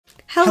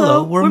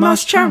Hello, we're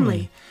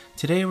Mosscharmly.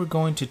 Today we're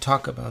going to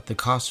talk about the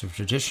cost of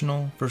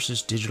traditional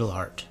versus digital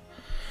art.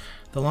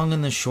 The long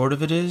and the short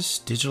of it is,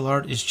 digital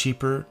art is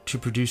cheaper to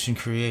produce and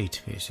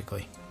create,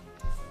 basically.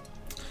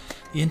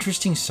 The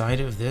interesting side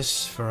of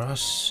this for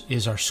us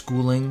is our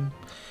schooling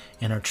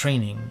and our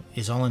training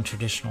is all in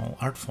traditional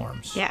art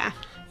forms. Yeah.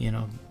 You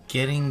know,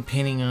 getting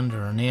painting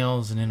under our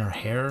nails and in our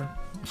hair,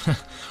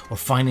 or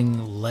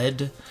finding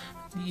lead,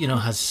 you know,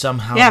 has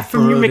somehow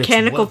from your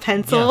mechanical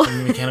pencil. Yeah, from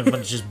your mechanical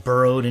pencil, just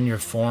burrowed in your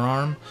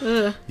forearm.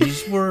 Ugh.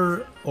 These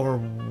were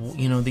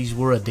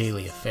a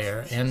daily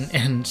affair,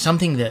 and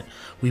something that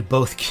we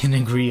both can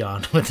agree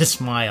on with a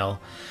smile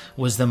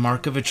was the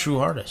mark of a true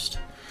artist.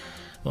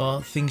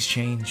 Well, things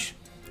change,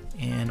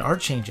 and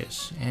art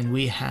changes, and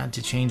we had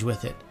to change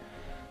with it.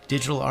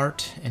 Digital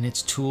art and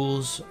its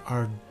tools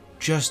are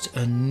just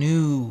a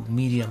new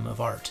medium of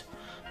art,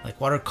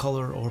 like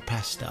watercolor or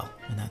pastel,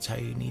 and that's how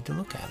you need to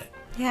look at it.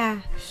 Yeah.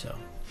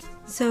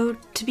 So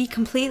to be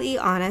completely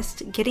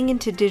honest, getting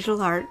into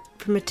digital art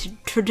from a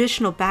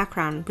traditional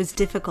background was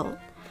difficult.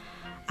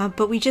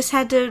 But we just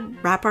had to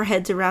wrap our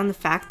heads around the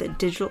fact that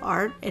digital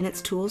art and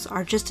its tools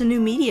are just a new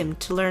medium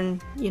to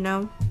learn,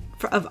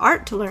 of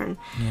art to learn.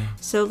 Yeah.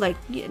 So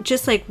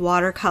just like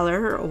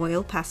watercolor or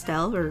oil,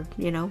 pastel, or,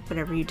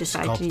 whatever you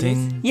decide to use.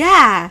 Sculpting.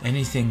 Yeah.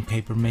 Anything,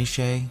 paper mache,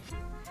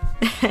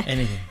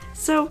 anything.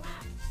 So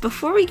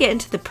before we get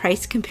into the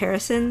price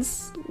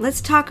comparisons,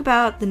 let's talk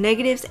about the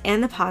negatives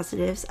and the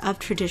positives of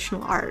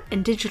traditional art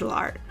and digital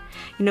art.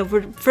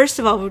 First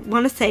of all, we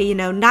want to say,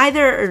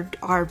 neither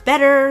are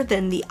better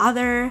than the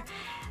other.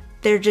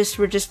 We're just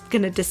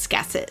going to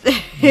discuss it.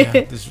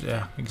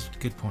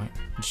 Good point.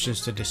 It's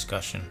just a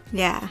discussion.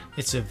 Yeah.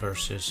 It's a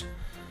versus.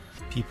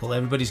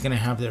 Everybody's going to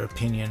have their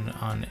opinion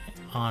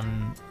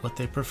on what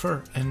they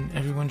prefer, and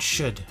everyone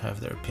should have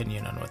their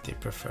opinion on what they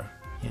prefer,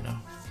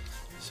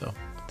 So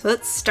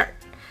let's start.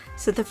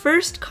 So the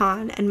first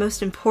con and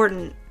most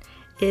important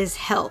is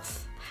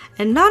health.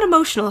 And not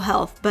emotional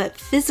health, but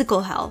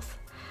physical health.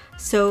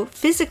 So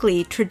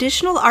physically,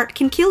 traditional art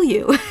can kill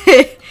you.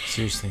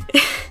 Seriously.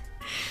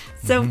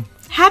 So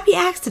happy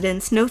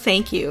accidents, no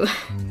thank you.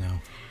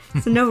 No.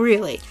 So no,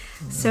 really.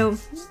 So,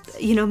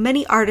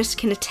 many artists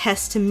can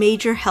attest to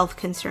major health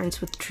concerns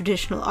with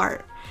traditional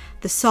art.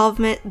 The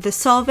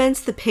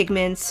solvents, the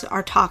pigments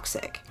are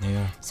toxic.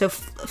 Yeah. So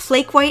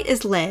flake white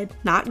is lead,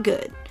 not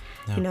good.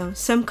 No.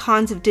 Some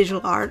cons of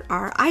digital art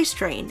are eye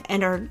strain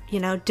and are,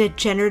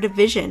 degenerative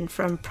vision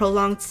from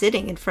prolonged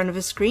sitting in front of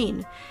a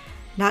screen.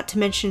 Not to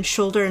mention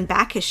shoulder and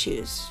back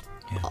issues.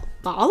 Yeah.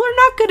 All are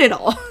not good at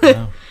all.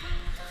 No.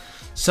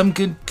 Some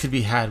good could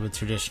be had with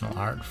traditional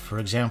art. For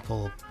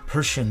example,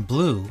 Prussian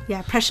blue.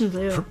 Yeah, Prussian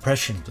blue.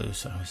 Prussian blue,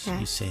 so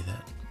you say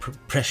that.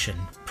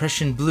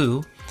 Prussian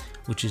blue,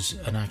 which is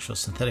an actual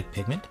synthetic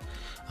pigment,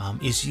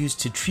 is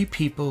used to treat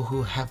people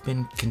who have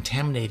been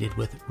contaminated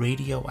with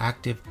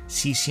radioactive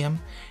cesium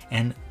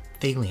and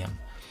thallium.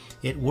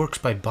 It works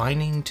by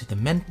binding to the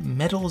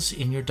metals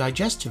in your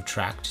digestive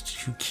tract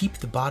to keep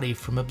the body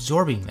from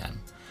absorbing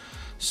them.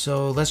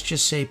 So let's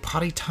just say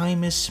potty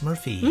time is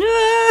Smurfy.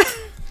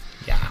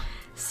 Yeah.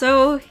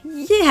 So,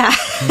 yeah.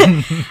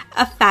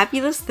 A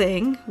fabulous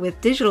thing with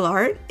digital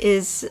art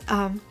is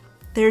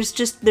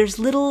there's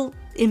little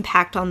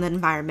impact on the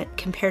environment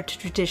compared to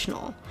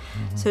traditional.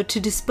 So to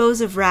dispose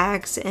of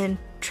rags and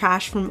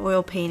trash from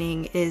oil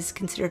painting is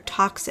considered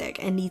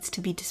toxic and needs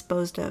to be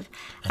disposed of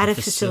at a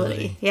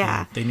facility.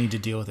 Yeah. They need to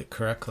deal with it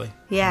correctly.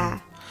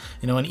 Yeah.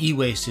 And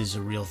e-waste is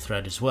a real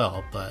threat as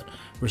well, but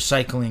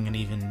recycling and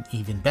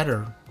even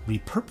better,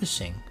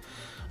 repurposing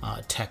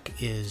tech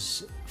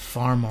is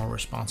far more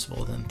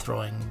responsible than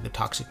throwing the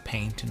toxic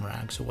paint and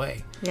rags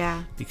away.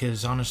 Yeah.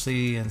 Because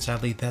honestly and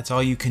sadly, that's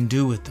all you can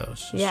do with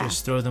those.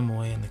 Just throw them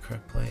away in the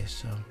correct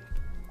place. So,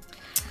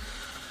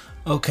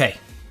 okay.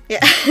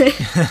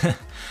 Yeah.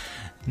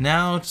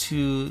 Now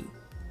to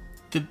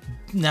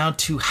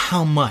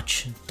how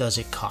much does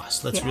it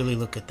cost? Let's really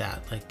look at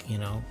that.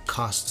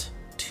 Cost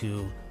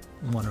to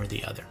one or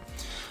the other.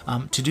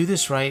 To do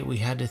this right, we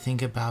had to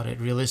think about it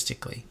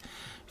realistically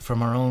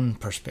from our own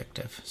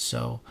perspective.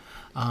 So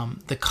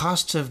the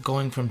cost of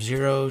going from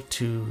zero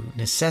to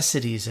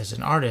necessities as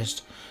an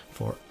artist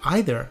for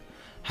either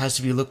has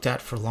to be looked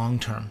at for long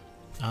term.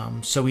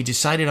 So we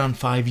decided on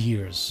 5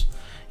 years,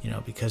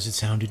 because it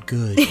sounded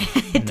good.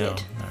 No,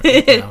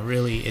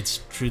 really,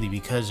 it's truly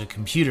because a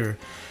computer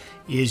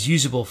is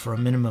usable for a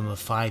minimum of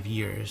 5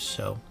 years.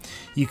 So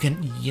you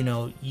can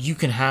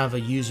have a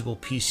usable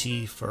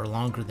PC for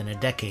longer than a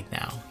decade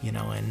now,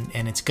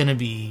 and it's going to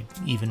be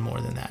even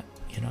more than that.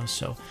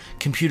 So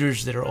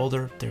computers that are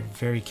older, they're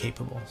very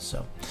capable.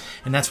 So,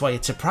 and that's why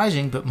it's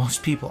surprising, but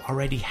most people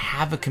already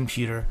have a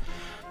computer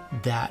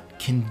that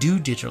can do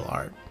digital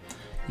art.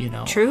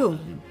 True.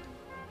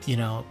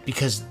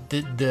 Because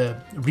the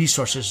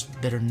resources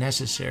that are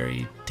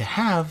necessary to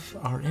have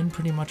are in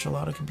pretty much a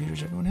lot of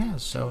computers everyone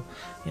has. So,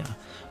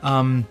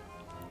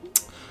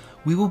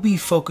 we will be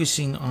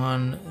focusing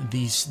on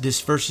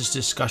this versus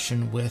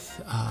discussion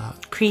with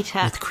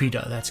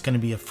Krita. That's going to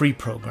be a free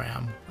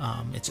program.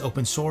 It's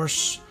open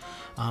source.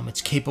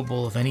 It's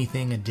capable of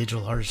anything a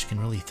digital artist can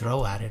really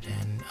throw at it,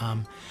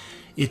 and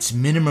its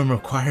minimum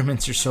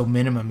requirements are so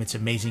minimum. It's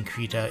amazing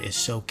Krita is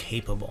so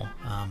capable.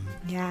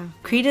 Yeah,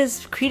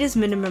 Krita's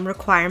minimum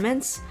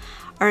requirements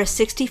are a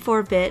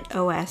 64-bit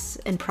OS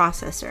and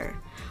processor,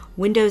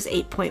 Windows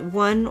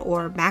 8.1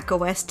 or Mac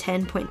OS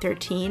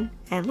 10.13,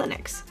 and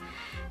Linux,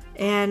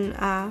 and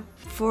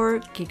 4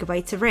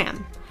 gigabytes of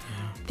RAM.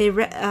 They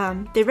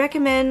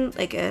recommend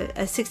like a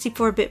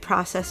 64-bit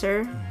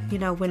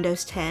processor,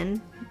 Windows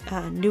 10,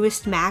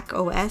 newest Mac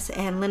OS,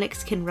 and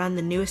Linux can run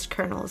the newest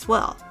kernel as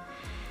well.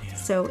 Yeah.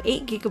 So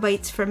 8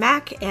 gigabytes for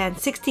Mac and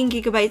 16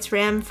 gigabytes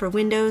RAM for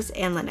Windows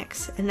and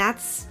Linux, and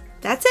that's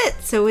it.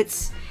 So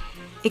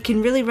it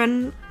can really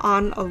run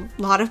on a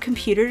lot of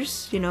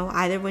computers,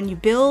 either when you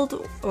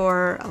build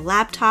or a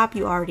laptop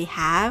you already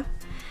have.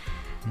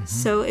 Mm-hmm.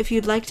 So if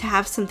you'd like to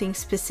have something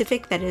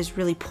specific that is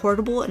really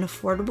portable and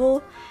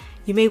affordable,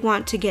 you may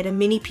want to get a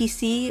mini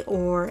PC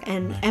or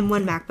an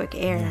M1 MacBook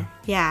Air.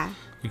 Yeah.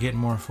 They're getting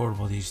more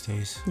affordable these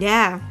days.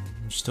 Yeah.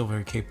 It's still a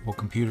very capable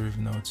computer,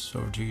 even though it's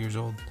over 2 years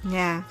old.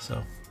 Yeah.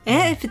 So.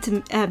 And if it's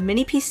a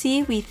mini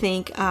PC, we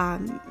think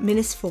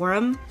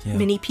Minisforum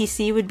mini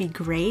PC would be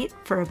great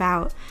for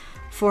about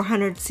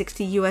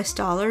 $460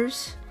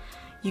 US.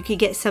 You could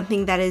get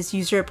something that is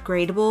user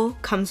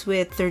upgradable, comes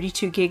with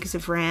 32 gigs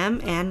of RAM,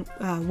 and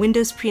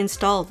Windows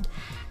pre-installed.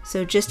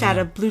 So just add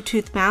a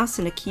Bluetooth mouse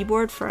and a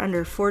keyboard for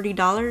under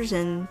 $40,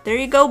 and there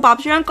you go,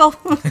 Bob's your uncle.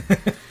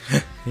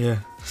 Yeah.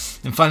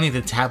 And finally,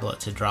 the tablet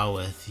to draw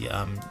with.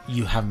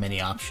 You have many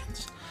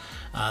options.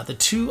 The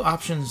two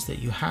options that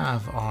you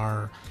have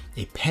are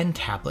a pen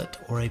tablet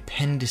or a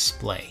pen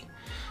display.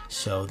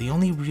 So the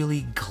only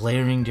really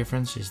glaring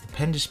difference is the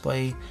pen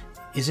display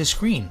is a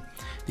screen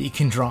that you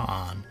can draw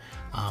on.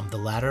 The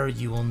latter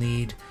you will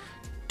need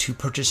to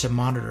purchase a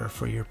monitor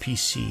for your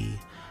PC.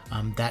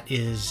 That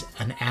is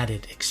an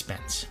added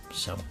expense.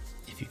 So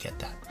if you get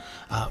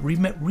that,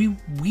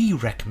 we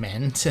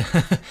recommend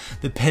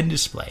the pen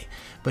display.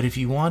 But if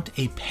you want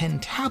a pen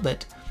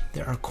tablet,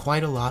 there are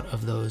quite a lot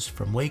of those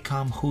from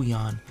Wacom,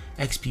 Huion,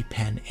 XP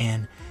Pen,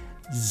 and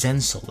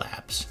Zenso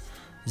Labs.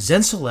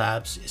 Zenso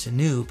Labs is a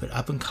new but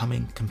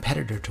up-and-coming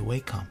competitor to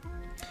Wacom.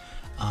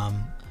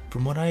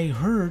 From what I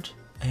heard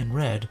and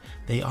read,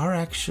 they are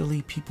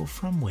actually people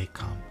from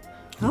Wacom.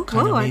 Oh,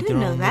 whoa, I didn't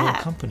know that.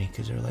 Little company,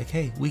 because they're like,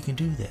 hey, we can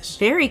do this.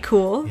 Very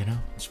cool.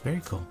 It's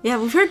very cool. Yeah,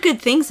 we've heard good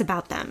things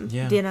about them.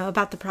 Yeah.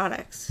 About the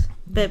products,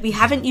 but we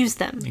haven't used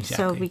them, exactly.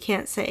 So we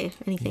can't say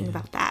anything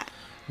about that.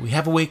 We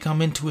have a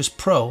Wacom Intuos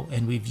Pro,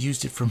 and we've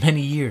used it for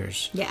many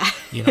years. Yeah.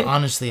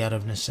 Honestly, out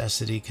of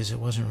necessity, because it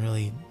wasn't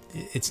really.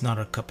 It's not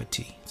our cup of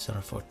tea. It's not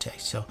our forte.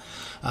 So,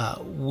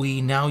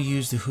 we now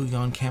use the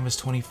Huion Canvas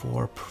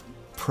 24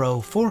 Pro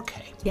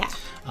 4K. Yeah.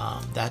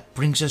 That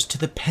brings us to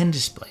the pen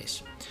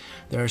displays.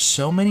 There are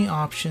so many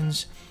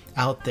options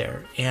out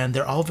there, and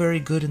they're all very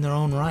good in their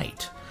own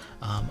right.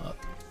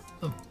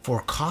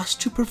 For cost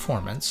to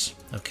performance,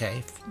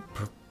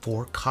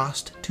 for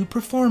cost to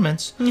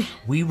performance,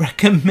 we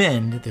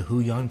recommend the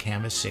Huion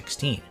Canvas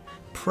 16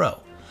 Pro.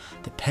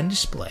 The pen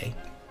display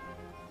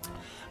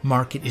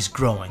market is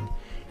growing,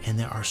 and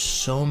there are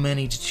so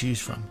many to choose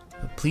from.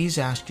 But please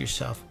ask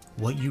yourself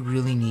what you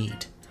really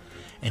need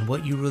and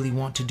what you really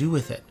want to do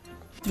with it.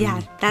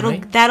 Yeah,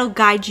 that'll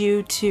guide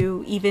you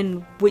to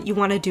even what you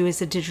want to do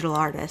as a digital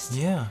artist.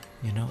 Yeah,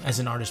 as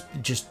an artist,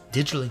 just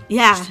digitally.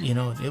 Yeah. Just,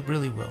 it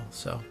really will.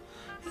 So,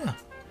 yeah.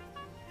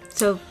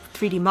 So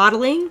 3D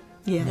modeling,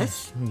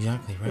 yes.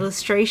 Exactly, right.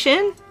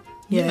 Illustration,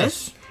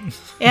 yes.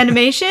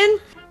 Animation,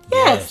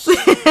 yes.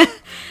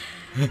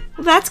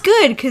 Well, that's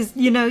good, because,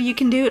 you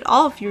can do it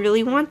all if you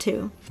really want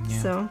to.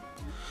 Yeah. So.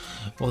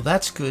 Well,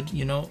 that's good,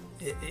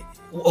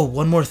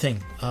 one more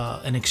thing.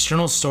 An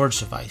external storage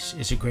device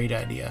is a great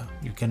idea.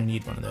 You're going to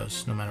need one of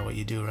those no matter what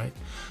you do, right?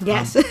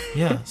 Yes.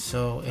 Yeah.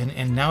 So,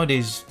 and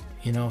nowadays,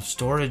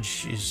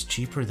 storage is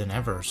cheaper than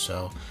ever.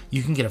 So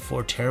you can get a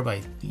 4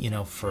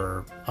 terabyte,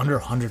 for under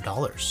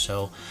 $100.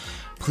 So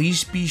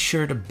please be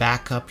sure to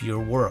back up your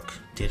work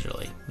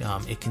digitally.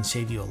 It can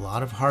save you a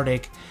lot of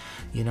heartache,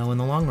 in the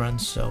long run.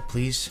 So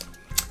please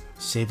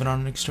save it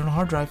on an external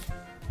hard drive.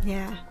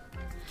 Yeah.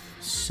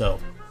 So,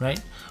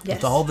 right? Yes.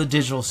 With all the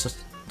digital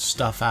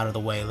stuff out of the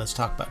way, let's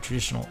talk about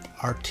traditional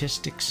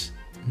artistic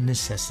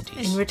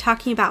necessities. And we're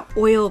talking about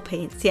oil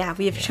paints. Yeah,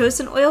 we have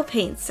chosen oil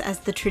paints as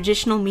the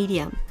traditional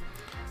medium.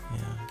 Yeah.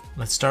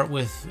 Let's start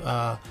with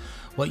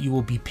what you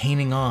will be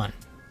painting on.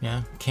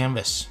 Yeah,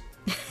 canvas.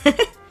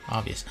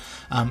 Obvious.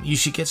 You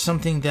should get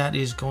something that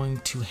is going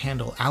to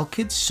handle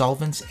alkyds,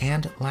 solvents,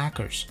 and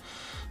lacquers.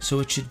 So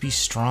it should be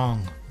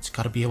strong. It's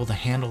got to be able to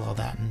handle all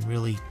that, and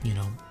really,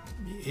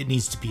 it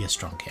needs to be a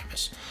strong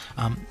canvas.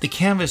 The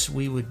canvas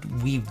we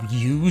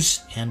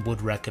use and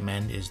would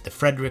recommend is the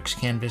Fredericks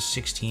Canvas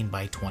 16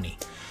 by 20.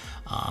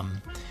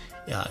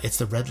 It's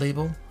the red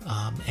label,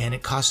 and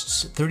it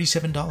costs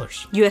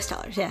 $37. US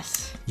dollars,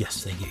 yes.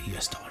 Yes, thank you,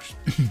 US dollars.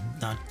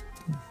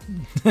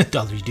 Not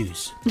dollars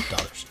dues,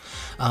 dollars.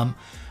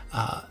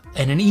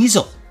 And an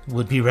easel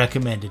would be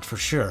recommended for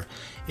sure.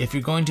 If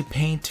you're going to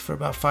paint for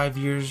about 5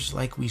 years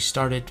like we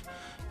started,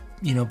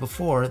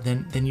 before,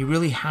 then you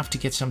really have to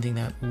get something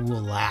that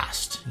will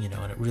last, and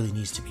it really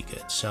needs to be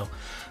good. So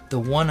the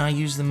one I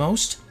use the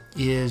most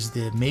is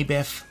the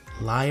Maybef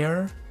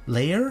Lyre,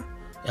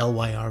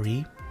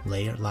 L-Y-R-E,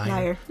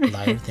 Lyre,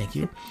 thank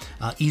you,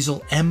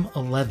 easel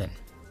M11.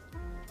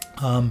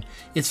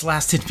 It's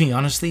lasted me,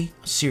 honestly,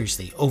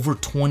 seriously, over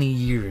 20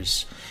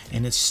 years,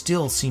 and it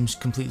still seems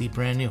completely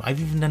brand new. I've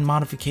even done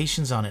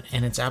modifications on it,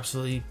 and it's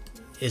absolutely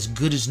as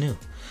good as new.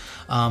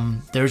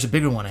 There's a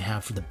bigger one I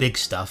have for the big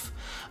stuff.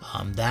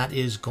 That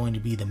is going to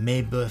be the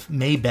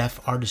Maybef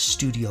Artist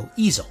Studio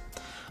easel.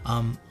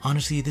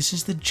 Honestly, this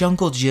is the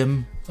jungle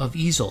gym of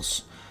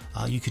easels.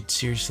 You could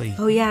seriously...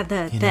 Oh yeah,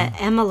 the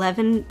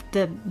M11,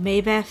 the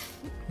Maybef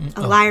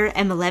Lyre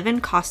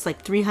M11 costs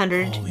like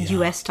 $300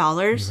 US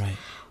dollars. You're right.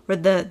 Or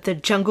the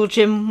jungle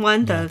gym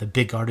one, the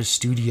big artist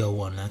studio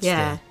one. That's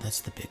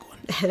the big one.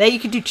 That you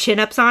could do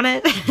chin-ups on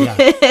it. Yeah,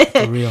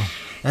 for real.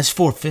 That's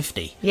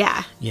 $450.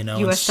 Yeah,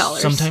 US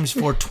dollars. Sometimes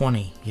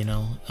 $420.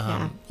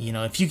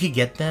 If you could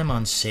get them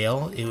on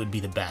sale, it would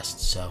be the best.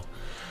 So,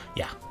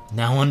 yeah.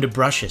 Now on to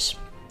brushes.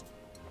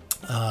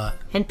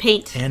 And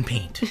paint.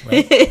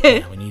 Right?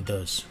 Yeah, we need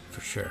those for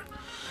sure.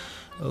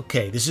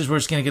 Okay, this is where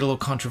it's going to get a little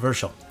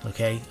controversial,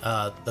 okay?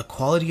 The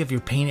quality of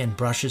your paint and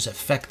brushes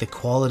affect the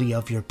quality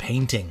of your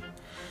painting.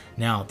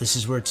 Now, this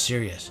is where it's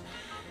serious.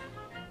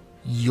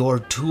 Your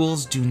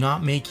tools do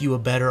not make you a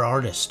better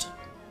artist,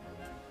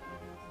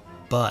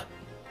 but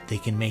they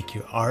can make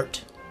your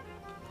art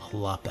a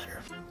lot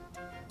better.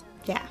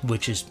 Yeah.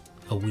 Which is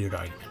a weird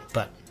argument,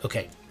 but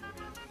okay.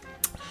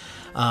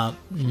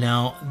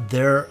 Now,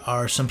 there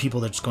are some people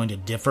that's going to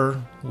differ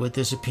with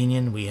this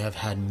opinion. We have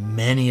had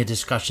many a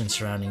discussion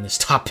surrounding this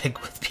topic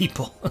with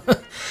people.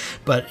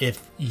 But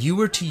if you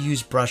were to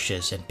use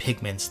brushes and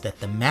pigments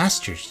that the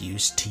masters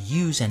used to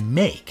use and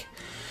make,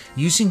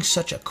 using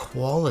such a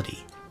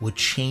quality would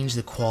change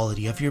the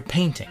quality of your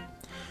painting.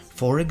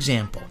 For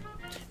example,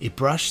 a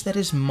brush that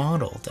is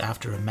modeled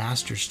after a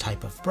master's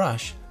type of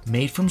brush,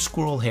 made from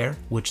squirrel hair,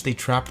 which they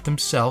trapped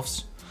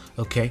themselves,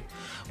 okay,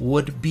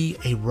 would be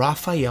a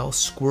Raphael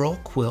Squirrel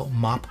Quill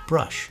Mop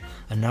Brush.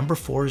 A number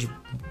 4 is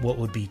what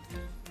would be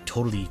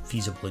totally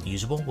feasible and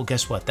usable. Well,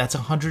 guess what? That's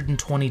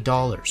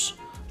 $120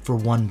 for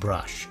one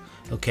brush,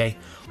 okay?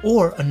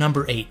 Or a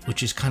number 8,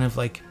 which is kind of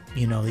like,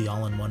 the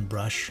all-in-one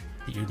brush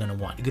that you're going to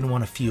want. You're going to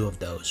want a few of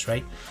those,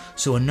 right?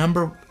 So a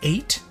number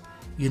 8,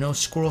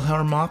 squirrel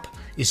hair mop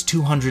is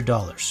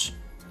 $200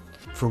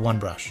 for one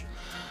brush.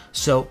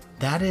 So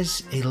that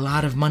is a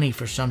lot of money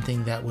for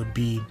something that would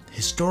be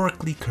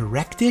historically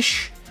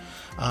correct-ish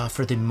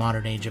for the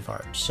modern age of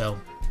art. So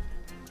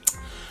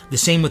the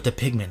same with the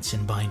pigments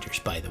and binders,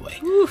 by the way.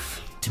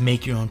 Oof. To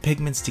make your own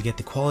pigments, to get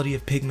the quality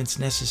of pigments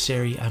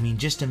necessary,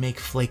 just to make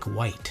flake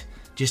white,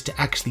 just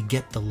to actually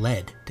get the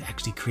lead, to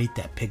actually create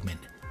that pigment,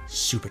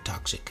 super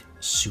toxic,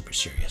 super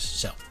serious.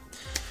 So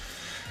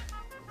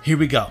here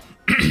we go.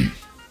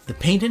 The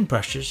paint and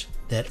brushes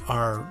that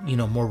are,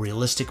 more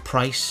realistic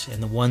price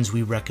and the ones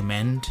we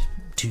recommend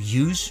to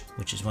use,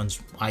 which is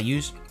ones I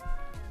use,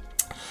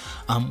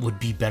 would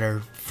be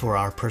better for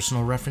our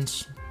personal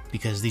reference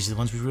because these are the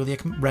ones we really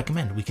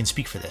recommend. We can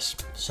speak for this.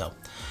 So,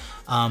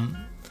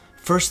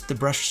 first, the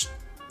brush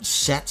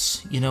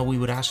sets, we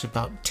would ask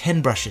about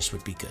 10 brushes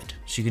would be good.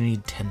 So you're going to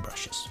need 10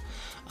 brushes.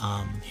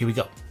 Here we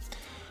go.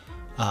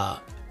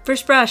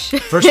 First brush.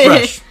 First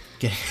brush.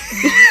 Okay.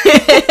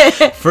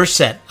 First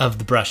set of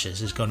the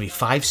brushes is going to be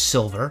 5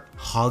 silver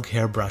hog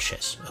hair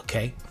brushes,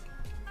 okay?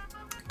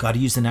 Got to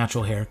use the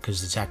natural hair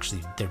because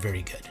they're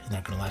very good and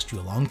they're going to last you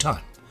a long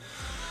time.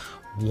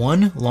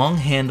 One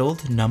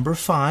long-handled number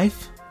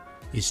 5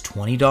 is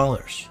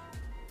 $20,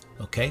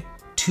 okay?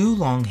 2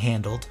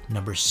 long-handled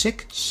number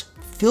 6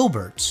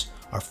 filberts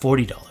are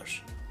 $40.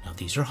 Now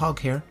these are hog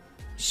hair,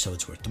 so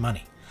it's worth the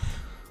money.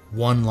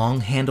 1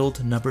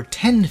 long-handled number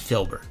 10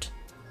 filbert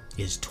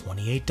is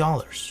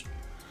 $28.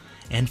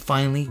 And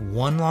finally,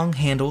 1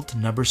 long-handled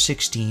number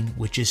 16,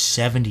 which is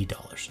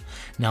 $70.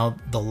 Now,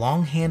 the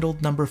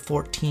long-handled number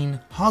 14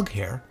 hog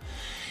hair,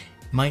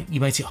 you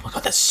might say, oh my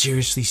god, that's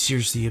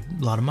seriously a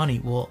lot of money.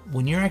 Well,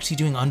 when you're actually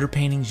doing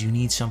underpaintings, you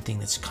need something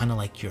that's kind of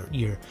like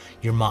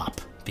your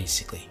mop,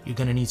 basically. You're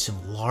going to need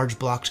some large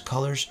blocks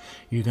colors.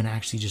 You're going to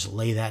actually just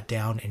lay that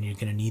down, and you're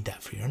going to need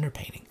that for your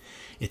underpainting.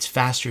 It's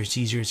faster, it's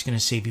easier, it's going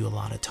to save you a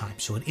lot of time.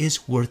 So it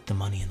is worth the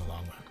money in the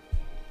long run.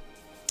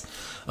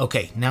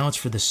 Okay, now it's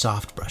for the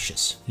soft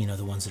brushes.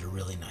 The ones that are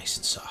really nice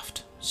and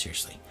soft.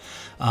 Seriously.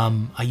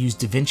 I use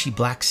Da Vinci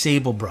Black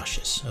Sable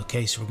brushes.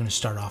 Okay, so we're going to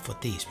start off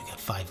with these. We got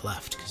 5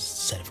 left because it's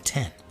a set of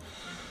 10.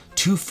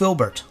 2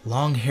 filbert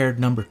long-haired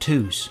number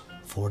 2s,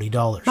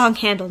 $40.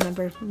 Long-handled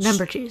number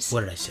 2s.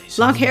 What did I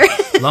say? Long hair.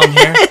 Long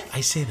hair?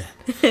 I say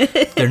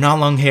that. They're not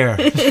long hair.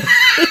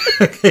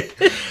 Okay.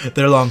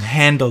 They're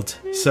long-handled.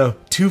 So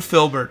 2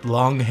 filbert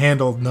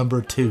long-handled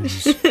number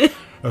 2s.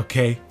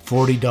 Okay,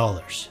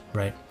 $40,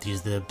 right?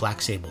 These are the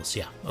black sables,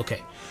 yeah.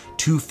 Okay,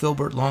 2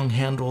 filbert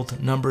long-handled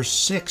number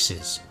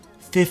 6s,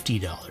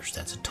 $50.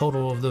 That's a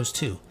total of those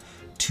 2.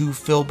 2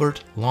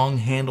 filbert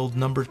long-handled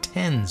number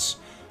 10s,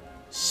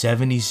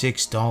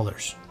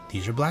 $76.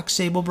 These are black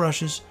sable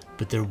brushes,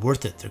 but they're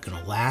worth it. They're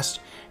going to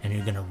last, and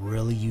you're going to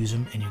really use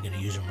them, and you're going to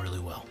use them really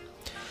well.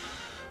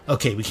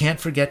 Okay, we can't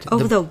forget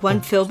the one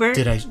filbert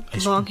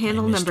long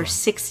handle number one.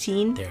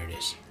 16. There it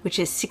is. Which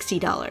is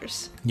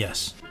 $60.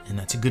 Yes, and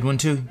that's a good one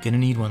too. Gonna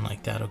need one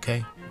like that,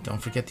 okay?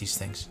 Don't forget these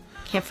things.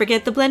 Can't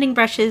forget the blending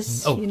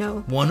brushes. Oh,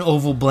 one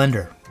oval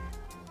blender,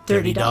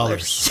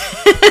 $30.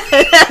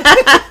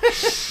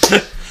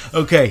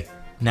 Okay,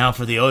 now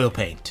for the oil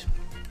paint.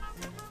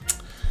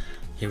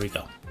 Here we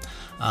go.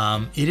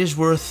 It is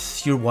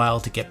worth your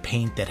while to get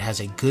paint that has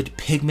a good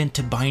pigment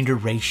to binder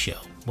ratio.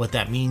 What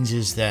that means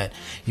is that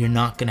you're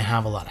not going to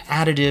have a lot of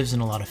additives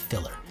and a lot of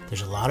filler.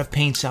 There's a lot of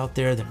paints out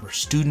there that were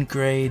student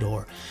grade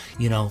or,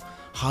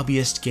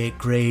 hobbyist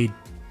grade,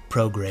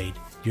 pro grade.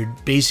 You're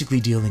basically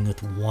dealing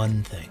with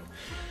one thing.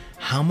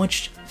 How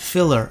much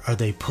filler are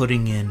they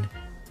putting in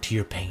to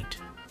your paint?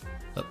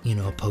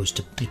 Opposed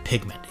to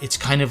pigment. It's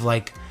kind of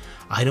like,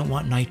 I don't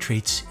want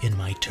nitrates in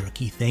my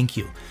turkey, thank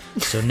you.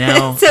 So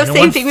now I don't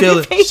want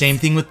filler. Same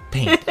thing with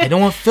paint. I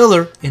don't want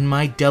filler in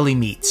my deli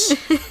meats.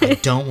 I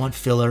don't want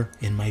filler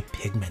in my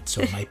pigments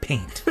or my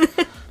paint.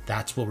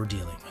 That's what we're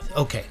dealing with.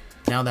 Okay,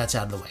 now that's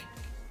out of the way.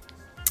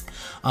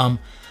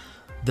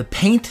 The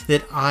paint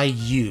that I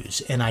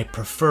use and I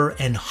prefer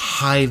and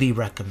highly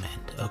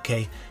recommend,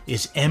 okay,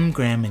 is M.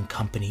 Graham &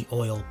 Company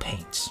oil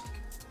paints.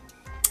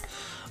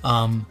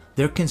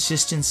 Their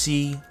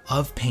consistency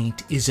of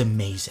paint is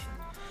amazing.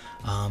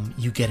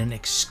 You get an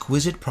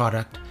exquisite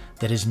product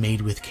that is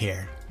made with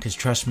care, because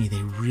trust me,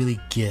 they really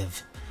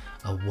give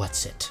a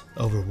what's it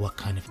over what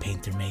kind of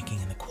paint they're making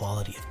and the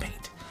quality of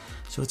paint.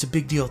 So it's a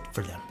big deal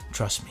for them,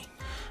 trust me.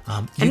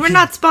 And we're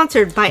not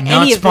sponsored by any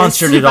of this,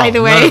 sponsored at all. By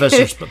the way. None of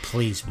us are, but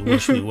please, we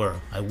wish we were.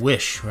 I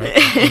wish, right?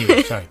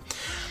 Anyway, sorry.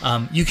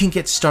 You can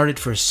get started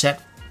for a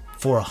set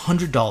for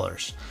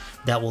 $100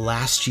 that will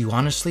last you,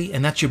 honestly,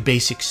 and that's your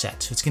basic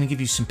set. So it's going to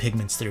give you some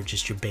pigments that are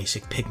just your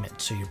basic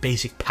pigment, so your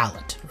basic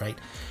palette, right?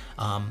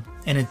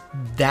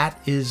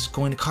 That is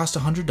going to cost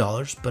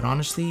 $100, but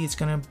honestly, it's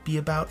going to be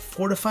about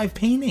 4 to 5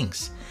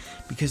 paintings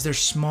because they're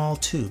small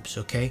tubes,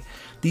 okay?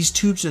 These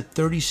tubes are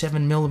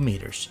 37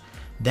 millimeters.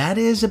 That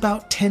is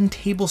about 10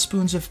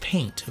 tablespoons of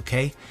paint,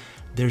 okay?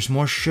 There's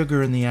more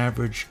sugar in the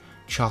average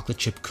chocolate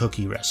chip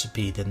cookie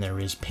recipe than there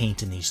is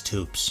paint in these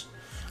tubes,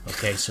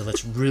 okay? So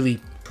let's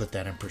really put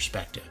that in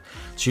perspective.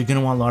 So you're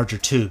going to want larger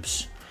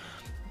tubes.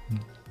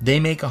 They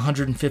make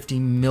 150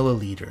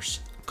 milliliters.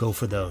 Go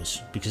for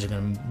those because they're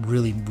going to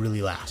really,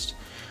 really last,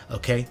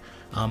 okay?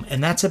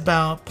 And that's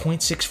about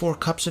 0.64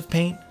 cups of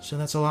paint, so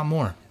that's a lot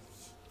more.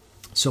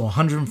 So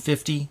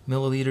 150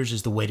 milliliters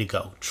is the way to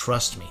go,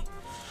 trust me.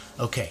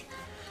 Okay,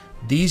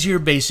 these are your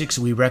basics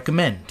we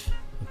recommend.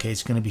 Okay,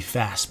 it's going to be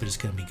fast, but it's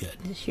going to be good.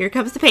 Here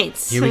comes the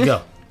paints. Here we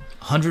go.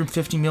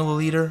 150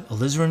 milliliter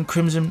alizarin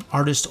crimson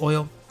artist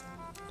oil.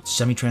 It's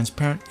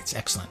semi-transparent. It's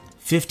excellent.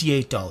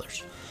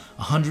 $58.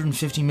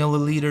 150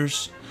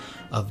 milliliters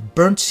of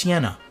burnt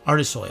sienna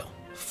artist oil.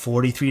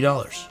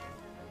 $43.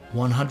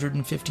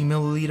 150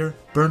 milliliter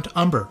burnt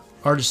umber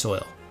artist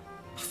oil.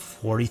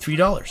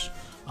 $43.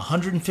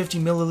 150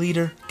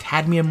 milliliter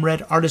cadmium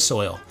red artist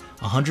oil.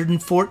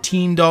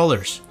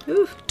 $114.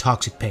 Oof.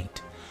 Toxic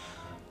paint.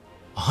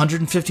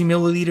 150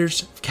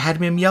 milliliters of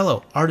cadmium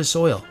yellow artist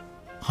oil.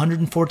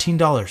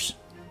 $114.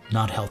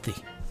 Not healthy.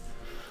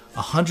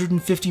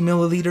 150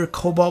 milliliter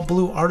cobalt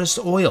blue artist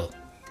oil.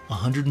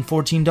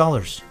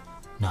 $114.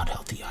 Not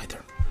healthy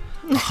either.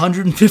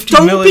 150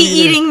 milliliters. Don't be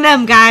eating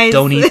them, guys.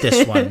 Don't eat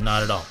this one.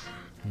 Not at all.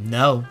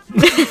 No.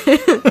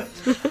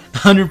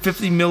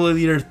 150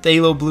 milliliter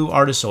phthalo blue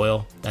artist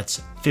oil.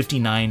 That's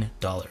 $59.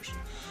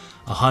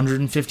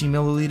 150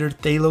 milliliter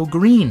phthalo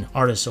green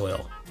artist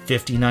oil.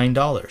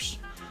 $59.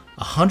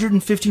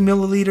 150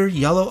 milliliter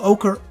yellow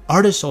ochre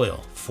artist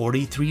oil.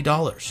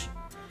 $43.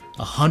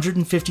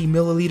 150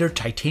 milliliter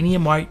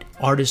titanium white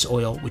artist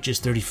oil, which is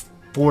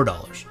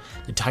 $34.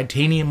 The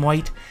titanium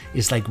white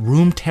is like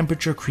room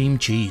temperature cream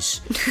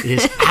cheese. It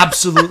is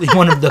absolutely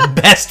one of the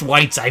best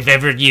whites I've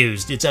ever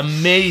used. It's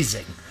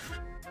amazing.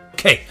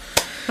 Okay.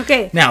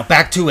 Now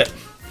back to it.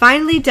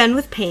 Finally done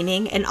with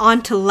painting and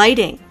on to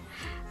lighting.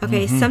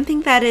 Okay,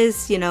 something that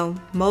is,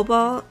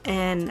 mobile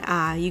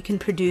and you can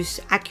produce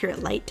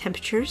accurate light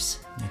temperatures.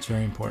 That's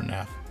very important to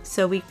have.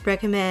 So we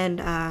recommend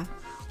 1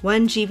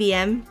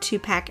 GVM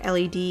 2-pack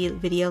LED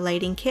video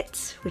lighting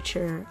kits, which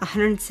are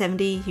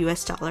 $170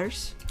 US.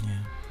 Yeah.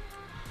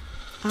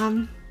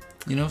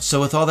 So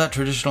with all that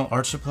traditional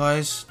art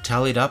supplies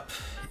tallied up,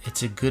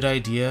 it's a good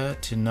idea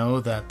to know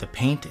that the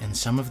paint and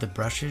some of the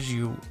brushes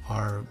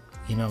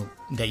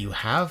that you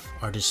have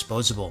are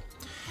disposable.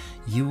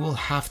 You will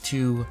have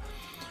to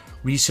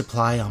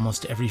resupply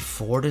almost every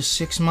 4 to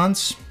 6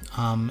 months.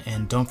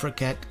 And don't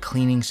forget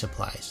cleaning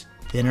supplies,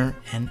 thinner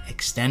and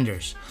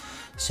extenders.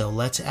 So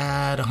let's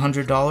add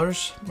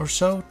 $100 or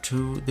so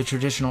to the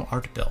traditional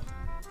art bill.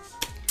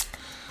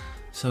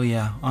 So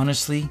yeah,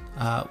 honestly,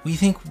 we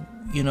think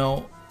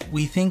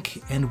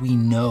and we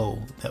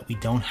know that we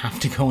don't have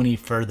to go any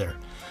further.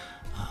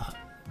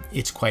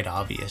 It's quite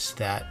obvious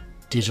that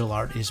digital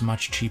art is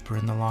much cheaper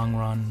in the long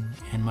run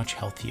and much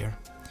healthier.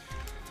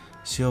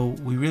 So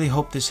we really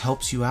hope this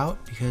helps you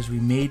out, because we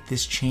made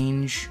this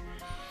change,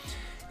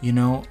 you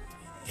know,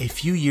 a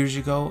few years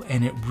ago,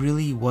 and it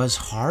really was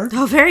hard.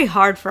 Oh, very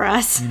hard for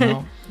us. You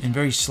know, and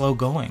very slow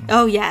going.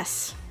 Oh,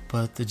 yes.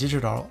 But the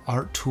digital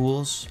art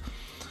tools,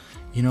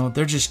 you know,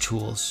 they're just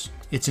tools.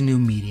 It's a new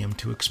medium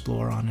to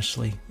explore,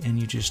 honestly. And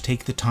you just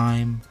take the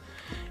time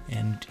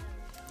and,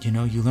 you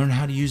know, you learn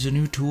how to use a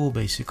new tool,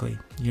 basically.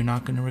 You're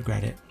not going to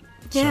regret it.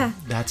 Yeah. So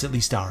that's at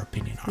least our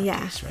opinion, our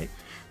case, right?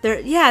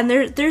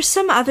 There's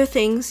some other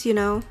things, you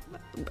know,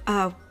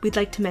 we'd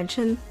like to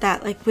mention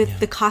that, like with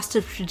the cost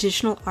of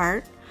traditional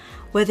art,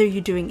 whether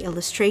you're doing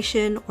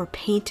illustration or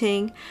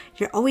painting,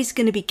 you're always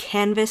going to be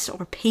canvas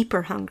or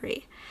paper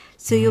hungry.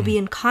 So you'll be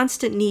in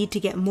constant need to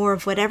get more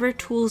of whatever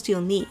tools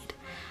you'll need.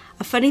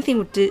 A funny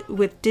thing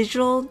with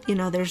digital, you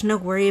know, there's no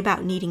worry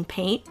about needing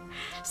paint.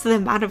 So the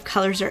amount of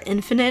colors are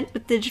infinite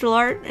with digital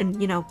art. And,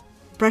 you know,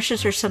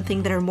 brushes are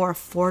something that are more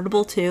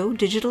affordable too,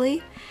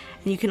 digitally.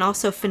 And you can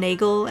also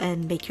finagle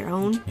and make your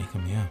own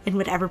in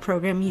whatever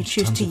program you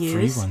choose to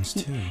use. Tons of free ones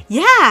too.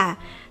 Yeah.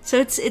 So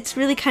it's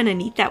really kind of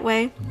neat that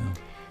way. Yeah.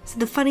 So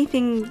the funny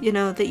thing, you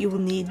know, that you will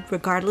need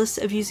regardless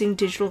of using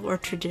digital or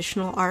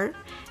traditional art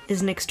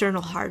is an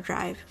external hard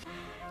drive.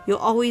 You'll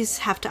always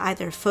have to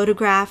either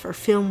photograph or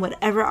film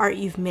whatever art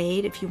you've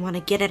made if you want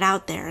to get it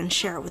out there and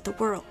share it with the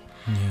world.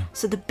 Yeah.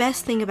 So the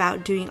best thing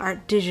about doing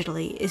art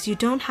digitally is you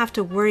don't have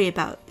to worry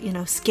about, you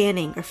know,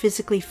 scanning or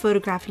physically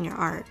photographing your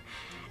art.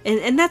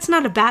 And that's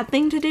not a bad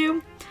thing to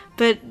do,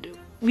 but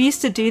we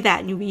used to do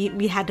that, and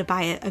we had to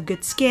buy a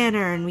good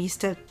scanner, and we used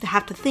to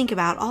have to think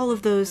about all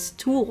of those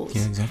tools.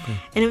 Yeah, exactly.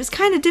 And it was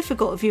kind of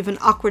difficult if you have an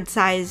awkward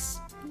size,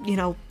 you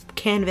know,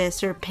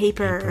 canvas or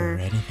paper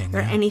or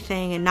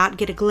anything and not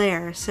get a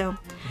glare. So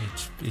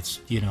it's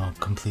you know,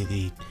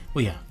 completely,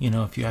 well, yeah, you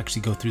know, if you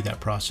actually go through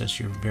that process,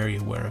 you're very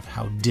aware of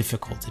how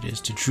difficult it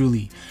is to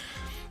truly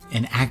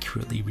and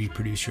accurately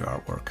reproduce your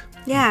artwork.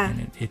 Yeah.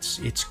 And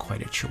it's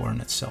quite a chore in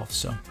itself.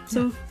 So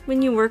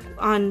when you work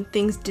on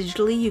things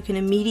digitally, you can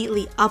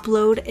immediately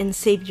upload and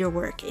save your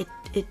work.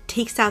 It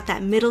takes out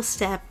that middle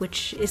step,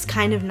 which is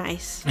kind of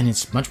nice. And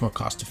it's much more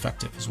cost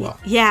effective as well.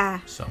 Yeah.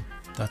 So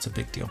that's a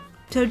big deal.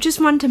 So just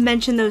wanted to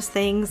mention those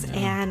things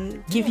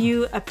and give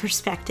you a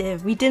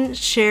perspective. We didn't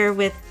share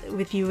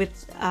with you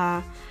with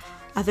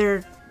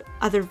other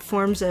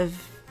forms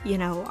of, you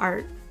know,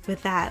 art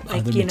with that,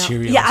 like, other you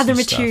materials, know, other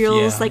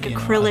materials like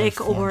acrylic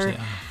forms,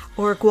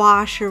 or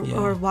gouache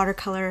or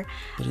watercolor.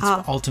 But it's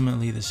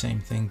ultimately the same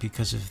thing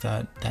because of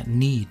that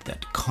need,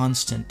 that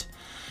constant,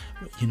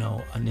 you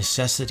know, a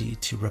necessity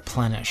to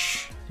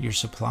replenish your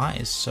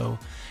supplies. So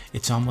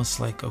it's almost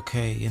like,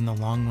 okay, in the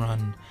long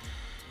run,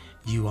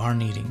 you are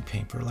needing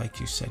paper,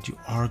 like you said. You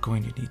are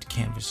going to need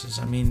canvases.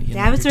 I mean, you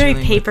know, I was very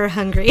paper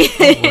hungry.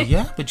 Well,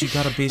 yeah, but you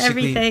got to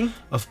basically everything.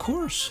 Of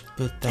course,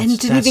 but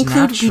that's and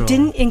natural. We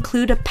didn't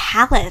include a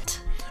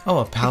palette. Oh,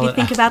 a palette. If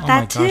you think about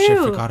that my gosh, too.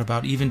 I forgot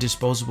about even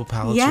disposable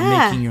palettes or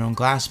making your own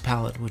glass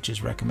palette, which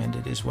is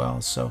recommended as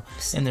well. So,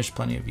 and there's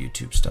plenty of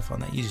YouTube stuff on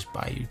that. You just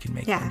buy, you can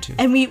make one too.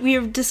 And we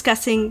were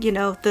discussing, you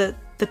know, the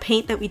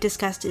paint that we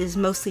discussed is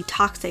mostly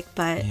toxic,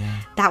 but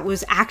that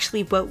was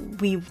actually what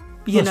we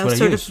used. No,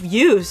 that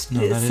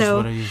is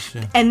what I used,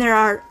 yeah. And there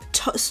are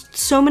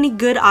so many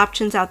good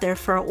options out there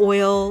for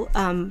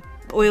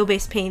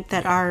oil-based paint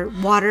that are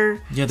water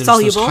soluble. Yeah, there's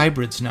those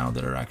hybrids now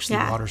that are actually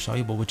water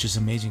soluble, which is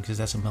amazing because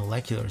that's a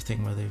molecular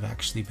thing where they've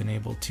actually been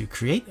able to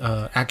create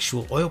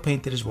actual oil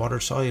paint that is water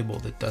soluble.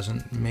 That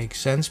doesn't make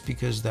sense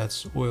because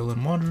that's oil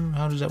and water.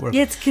 How does that work?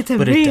 Yeah, it's amazing.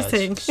 But it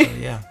does. So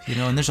yeah, you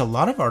know, and there's a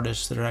lot of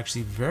artists that are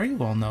actually very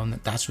well known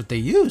that that's what they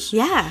use.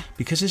 Yeah.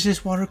 Because it's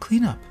just water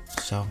cleanup.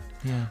 So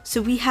yeah.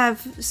 So we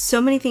have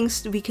so many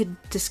things we could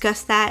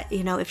discuss that,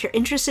 you know, if you're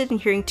interested in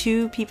hearing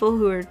two people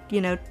who are,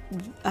 you know,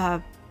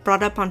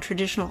 brought up on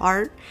traditional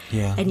art,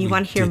 and you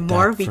want to hear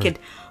more, we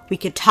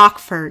could talk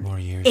for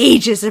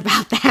ages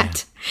about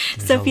that.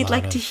 Yeah, so if you'd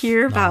like to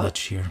hear about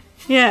if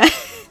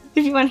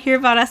you want to hear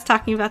about us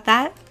talking about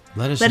that,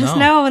 let us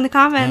know in the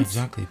comments.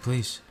 Yeah, exactly,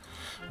 please.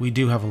 We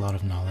do have a lot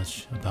of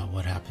knowledge about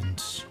what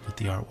happens with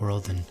the art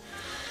world and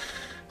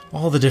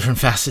all the different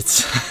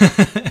facets,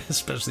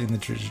 especially in the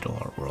digital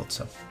art world.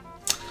 So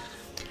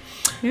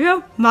here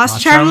you go.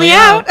 Mosscharmly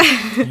out.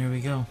 Here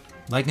we go.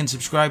 Like and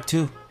subscribe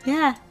too.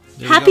 Yeah.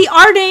 Happy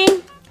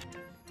arting!